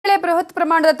ಬೃಹತ್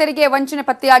ಪ್ರಮಾಣದ ತೆರಿಗೆ ವಂಚನೆ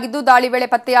ಪತ್ತೆಯಾಗಿದ್ದು ದಾಳಿ ವೇಳೆ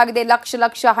ಪತ್ತೆಯಾಗಿದೆ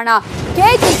ಲಕ್ಷ ಹಣ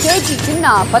ಕೆಜಿ ಚಿನ್ನ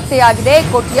ಪತ್ತೆಯಾಗಿದೆ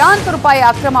ಕೋಟ್ಯಾಂತರ ರೂಪಾಯಿ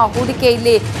ಅಕ್ರಮ ಹೂಡಿಕೆ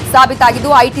ಇಲ್ಲಿ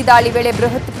ಸಾಬೀತಾಗಿದ್ದು ಐಟಿ ದಾಳಿ ವೇಳೆ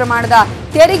ಬೃಹತ್ ಪ್ರಮಾಣದ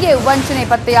ತೆರಿಗೆ ವಂಚನೆ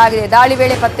ಪತ್ತೆಯಾಗಿದೆ ದಾಳಿ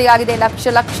ವೇಳೆ ಪತ್ತೆಯಾಗಿದೆ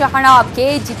ಲಕ್ಷ ಹಣ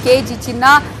ಕೆಜಿ ಚಿನ್ನ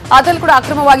ಅದರಲ್ಲಿ ಕೂಡ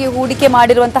ಅಕ್ರಮವಾಗಿ ಹೂಡಿಕೆ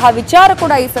ಮಾಡಿರುವಂತಹ ವಿಚಾರ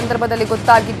ಕೂಡ ಈ ಸಂದರ್ಭದಲ್ಲಿ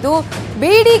ಗೊತ್ತಾಗಿದ್ದು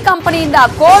ಬಿಡಿ ಕಂಪನಿಯಿಂದ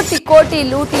ಕೋಟಿ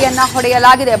ಲೂಟಿಯನ್ನ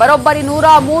ಹೊಡೆಯಲಾಗಿದೆ ಬರೋಬ್ಬರಿ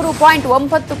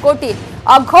 103.9 ಕೋಟಿ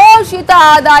ಅಘೋಷಿತ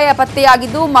ಆದಾಯ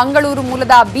ಪತ್ತೆಯಾಗಿದ್ದು ಮಂಗಳೂರು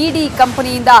ಮೂಲದ ಬಿಡಿ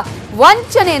ಕಂಪನಿಯಿಂದ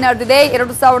ವಂಚನೆ ನಡೆದಿದೆ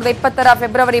 2020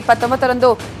 ಫೆಬ್ರವರಿ 29ರಂದು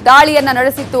ದಾಳಿಯನ್ನ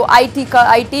ನಡೆಸಿತ್ತು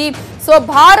ಐಟಿ ಸೊ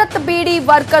ಭಾರತ್ ಬಿಡಿ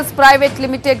ವರ್ಕರ್ಸ್ ಪ್ರೈವೇಟ್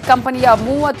ಲಿಮಿಟೆಡ್ ಕಂಪನಿಯ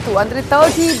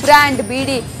 30 ಬ್ರ್ಯಾಂಡ್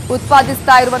ಬಿಡಿ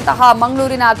ಉತ್ಪಾದಿಸ್ತಾ ಇರುವಂತಹ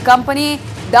ಮಂಗಳೂರಿನ ಕಂಪನಿ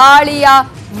ದಾಳಿಯ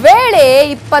ವೇಳೆ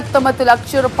 29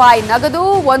 ಲಕ್ಷ ರೂಪಾಯಿ ನಗದು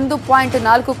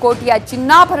 1.4 ಕೋಟಿಯ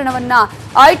ಚಿನ್ನಾಭರಣವನ್ನ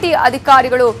ಐಟಿ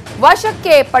ಅಧಿಕಾರಿಗಳು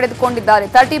ವಶಕ್ಕೆ ಪಡೆದುಕೊಂಡಿದ್ದಾರೆ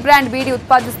 30 ಬ್ರ್ಯಾಂಡ್ ಬಿಡಿ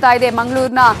ಉತ್ಪಾದಿಸ್ತಾ ಇದೆ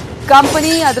ಮಂಗಳೂರಿನ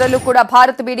ಕಂಪನಿ ಅದರಲ್ಲೂ ಕೂಡ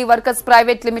ಭಾರತ್ ಬಿಡಿ ವರ್ಕರ್ಸ್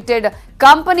ಪ್ರೈವೇಟ್ ಲಿಮಿಟೆಡ್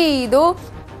ಕಂಪನಿ ಇದು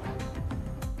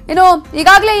ಇನ್ನು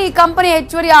ಈಗಾಗಲೇ ಈ ಕಂಪನಿ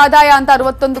ಹೆಚ್ಚುವರಿ ಆದಾಯ ಅಂತ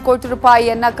 61 ಕೋಟಿ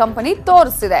ರೂಪಾಯಿಯನ್ನ ಕಂಪನಿ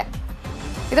ತೋರಿಸಿದೆ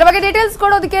ಇದರ ಬಗ್ಗೆ ಡೀಟೇಲ್ಸ್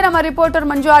ಕೊಡೋದಕ್ಕೆ ನಮ್ಮ ರಿಪೋರ್ಟರ್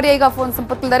ಮಂಜು ಆರ್ಯ ಈಗ ಫೋನ್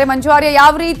ಸಂಪರ್ಕದಲ್ಲಿದ್ದಾರೆ ಮಂಜು ಆರ್ಯ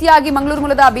ಯಾವ ರೀತಿಯಾಗಿ ಮಂಗಳೂರು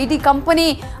ಮೂಲದ ಬಿಡಿ ಕಂಪನಿ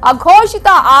ಅಘೋಷಿತ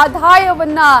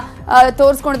ಆದಾಯವನ್ನ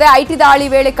ತೋರಿಸಿಕೊಂಡಿದೆ ಐಟಿ ದಾಳಿ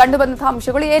ವೇಳೆ ಕಂಡು ಬಂದಂತಹ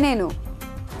ಅಂಶಗಳು ಏನೇನು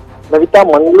ನವಿತಾ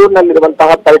ಮಂಗಳೂರಿನಲ್ಲಿರುವಂತಹ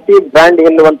 30 ಬ್ರ್ಯಾಂಡ್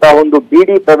ಎನ್ನುವಂತಹ ಒಂದು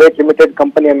ಬಿಡಿ ಪ್ರೈವೇಟ್ ಲಿಮಿಟೆಡ್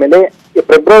ಕಂಪನಿಯ ಮೇಲೆ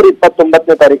ಫೆಬ್ರವರಿ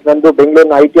 29ನೇ ತಾರೀಕಿನಂದು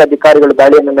ಬೆಂಗಳೂರಿನ ಐಟಿ ಅಧಿಕಾರಿಗಳು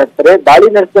ದಾಳಿಯನ್ನು ನಡೆಸ್ತಾರೆ ದಾಳಿ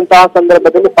ನಡೆಸಿದಂತಹ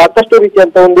ಸಂದರ್ಭದಲ್ಲಿ ಸಾಕಷ್ಟು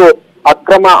ರೀತಿಯಂತಹ ಒಂದು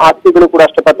ಅಕ್ರಮ ಆಸ್ತಿಗಳು ಕೂಡ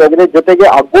ಅಷ್ಟೇ ಪತ್ತಾಗಿದೆ ಜೊತೆಗೆ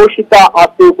ಅಘೋಷಿತ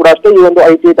ಆಸ್ತಿಯು ಕೂಡ ಅಷ್ಟೇ ಈ ಒಂದು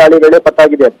ಐಟಿ ದಾಳಿ ವೇಳೆ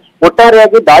ಪತ್ತಾಗಿದೆ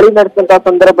ಒಟ್ಟಾರೆಯಾಗಿ ದಾಳಿ ನಡೆಸಿದಂತಹ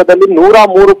ಸಂದರ್ಭದಲ್ಲಿ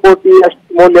 103 ಕೋಟಿ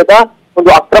ಮೌಲ್ಯದ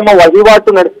ಒಂದು ಅಕ್ರಮ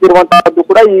ವಹಿವಾಟು ನಡೆಸಿರುವಂತಹದ್ದು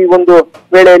ಕೂಡ ಈ ಒಂದು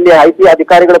ವೇಳೆಯಲ್ಲಿ ಐಟಿ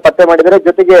ಅಧಿಕಾರಿಗಳು ಪತ್ತೆ ಮಾಡಿದ್ದಾರೆ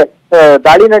ಜೊತೆಗೆ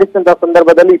ದಾಳಿ ನಡೆಸಿದಂತಹ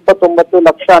ಸಂದರ್ಭದಲ್ಲಿ 29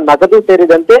 ಲಕ್ಷ ನಗದು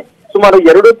ಸೇರಿದಂತೆ ಸುಮಾರು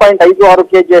 2.56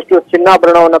 ಕೆಜಿಯಷ್ಟು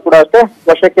ಚಿನ್ನಾಭರಣವನ್ನ ಕೂಡ ಅಷ್ಟೇ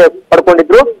ವಶಕ್ಕೆ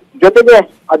ಪಡ್ಕೊಂಡಿದ್ರು ಜೊತೆಗೆ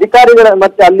ಅಧಿಕಾರಿಗಳ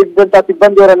ಮತ್ತೆ ಅಲ್ಲಿದ್ದಂತಹ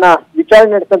ಸಿಬ್ಬಂದಿಯವರನ್ನ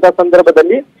ವಿಚಾರಣೆ ನಡೆಸಿದಂತಹ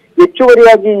ಸಂದರ್ಭದಲ್ಲಿ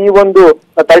ಹೆಚ್ಚುವರಿಯಾಗಿ ಈ ಒಂದು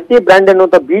 30 ಬ್ರ್ಯಾಂಡ್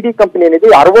ಎನ್ನುವಂತ ಬಿಡಿ ಕಂಪನಿ ಏನಿದೆ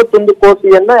 61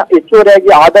 ಕೋಟಿಯನ್ನ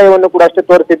ಹೆಚ್ಚುವರಿಯಾಗಿ ಆದಾಯವನ್ನು ಕೂಡ ಅಷ್ಟೇ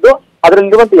ತೋರಿಸಿದ್ದು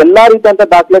ಅದರಲ್ಲಿರುವಂತಹ ಎಲ್ಲಾ ರೀತಿಯಂತ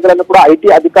ದಾಖಲೆಗಳನ್ನು ಕೂಡ ಐಟಿ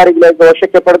ಅಧಿಕಾರಿಗಳಿಗೆ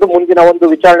ವಶಕ್ಕೆ ಪಡೆದು ಮುಂದಿನ ಒಂದು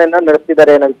ವಿಚಾರಣೆಯನ್ನ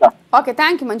ನಡೆಸಿದ್ದಾರೆ ಅಂತ okay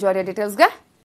thank you Manju Arya ಡೀಟೇಲ್ಸ್ಗೆ